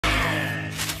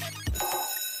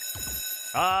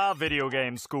Ah, video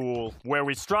game school, where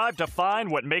we strive to find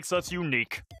what makes us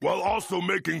unique. While also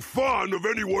making fun of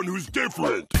anyone who's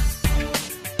different.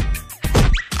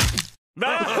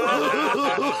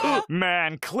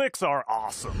 Man, clicks are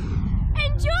awesome.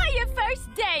 Enjoy your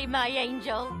first day, my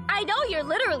angel. I know you're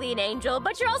literally an angel,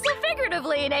 but you're also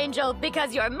figuratively an angel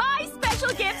because you're my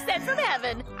special gift sent from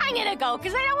heaven. I'm gonna go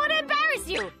because I don't want to embarrass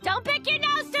you. Don't pick your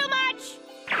nose too much.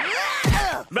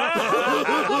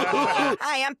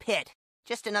 Hi, I'm Pit.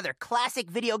 Just another classic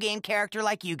video game character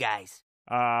like you guys.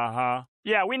 Uh-huh.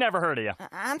 Yeah, we never heard of you.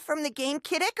 I'm from the game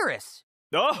Kid Icarus.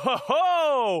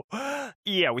 Oh-ho-ho!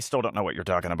 Yeah, we still don't know what you're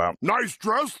talking about. Nice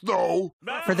dress, though.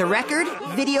 For the record,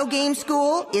 video game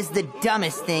school is the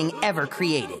dumbest thing ever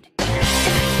created.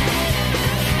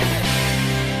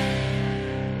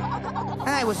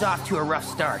 I was off to a rough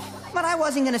start, but I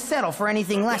wasn't gonna settle for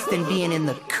anything less than being in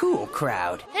the cool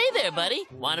crowd. Hey there, buddy.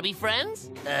 Wanna be friends?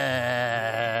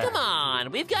 Come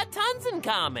on, we've got tons in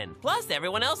common. Plus,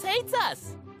 everyone else hates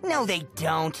us. No, they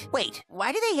don't. Wait,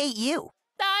 why do they hate you?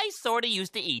 I sorta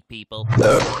used to eat people.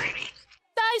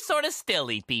 I sorta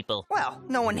still eat people. Well,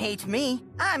 no one hates me.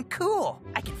 I'm cool.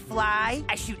 I can fly,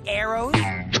 I shoot arrows,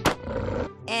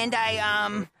 and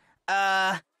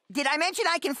did I mention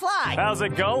I can fly? How's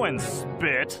it going,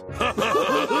 Spit?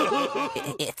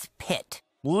 It's Pit.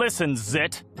 Listen,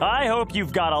 Zit, I hope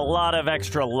you've got a lot of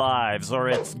extra lives, or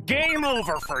it's game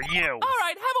over for you. All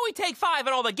right, how about we take 5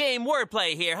 on all the game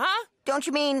wordplay here, huh? Don't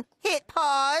you mean hit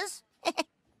pause?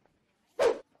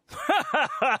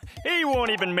 He won't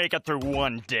even make it through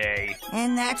one day.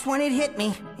 And that's when it hit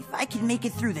me. If I could make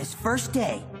it through this first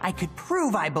day, I could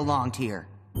prove I belonged here.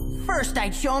 First,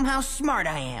 I'd show him how smart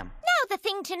I am. Now, the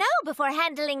thing to know before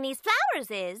handling these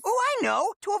flowers is... Oh, I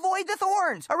know! To avoid the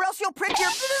thorns, or else you'll prick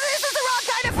your... This is the wrong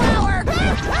kind of flower!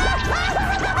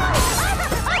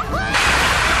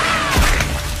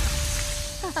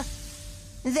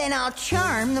 Then I'll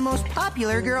charm the most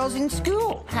popular girls in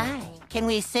school. Hi, can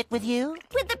we sit with you?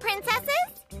 With the princesses?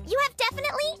 You have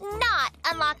definitely not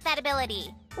unlocked that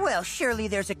ability. Well, surely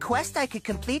there's a quest I could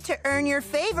complete to earn your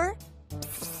favor.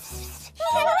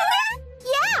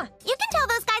 Yeah, you can tell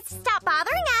those guys to stop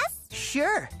bothering us.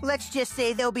 Sure. Let's just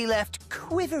say they'll be left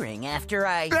quivering after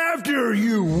I... After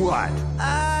you what?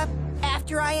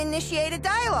 After I initiate a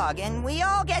dialogue and we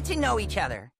all get to know each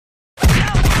other.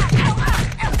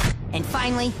 And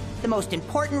finally, the most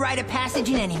important rite of passage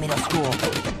in any middle school.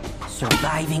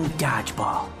 Surviving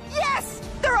dodgeball. Yes!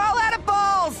 They're all out of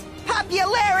balls!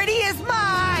 Popularity is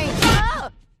mine! Oh!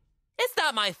 It's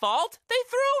not my fault. They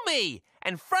threw me.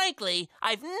 And frankly,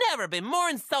 I've never been more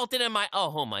insulted in my...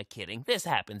 Oh, who am I kidding? This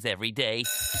happens every day.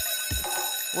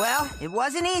 Well, it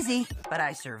wasn't easy, but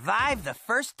I survived the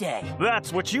first day.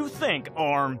 That's what you think,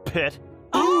 Armpit.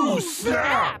 Ooh,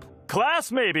 snap!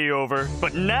 Class may be over,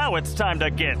 but now it's time to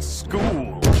get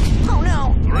school. Oh,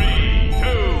 no! 3, 2,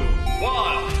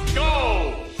 1,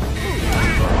 go!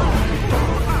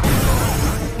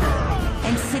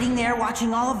 And sitting there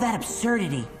watching all of that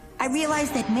absurdity, I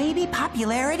realized that maybe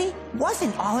popularity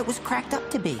wasn't all it was cracked up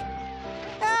to be.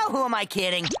 Oh, who am I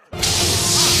kidding?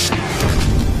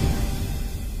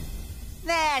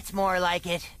 That's more like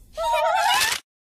it.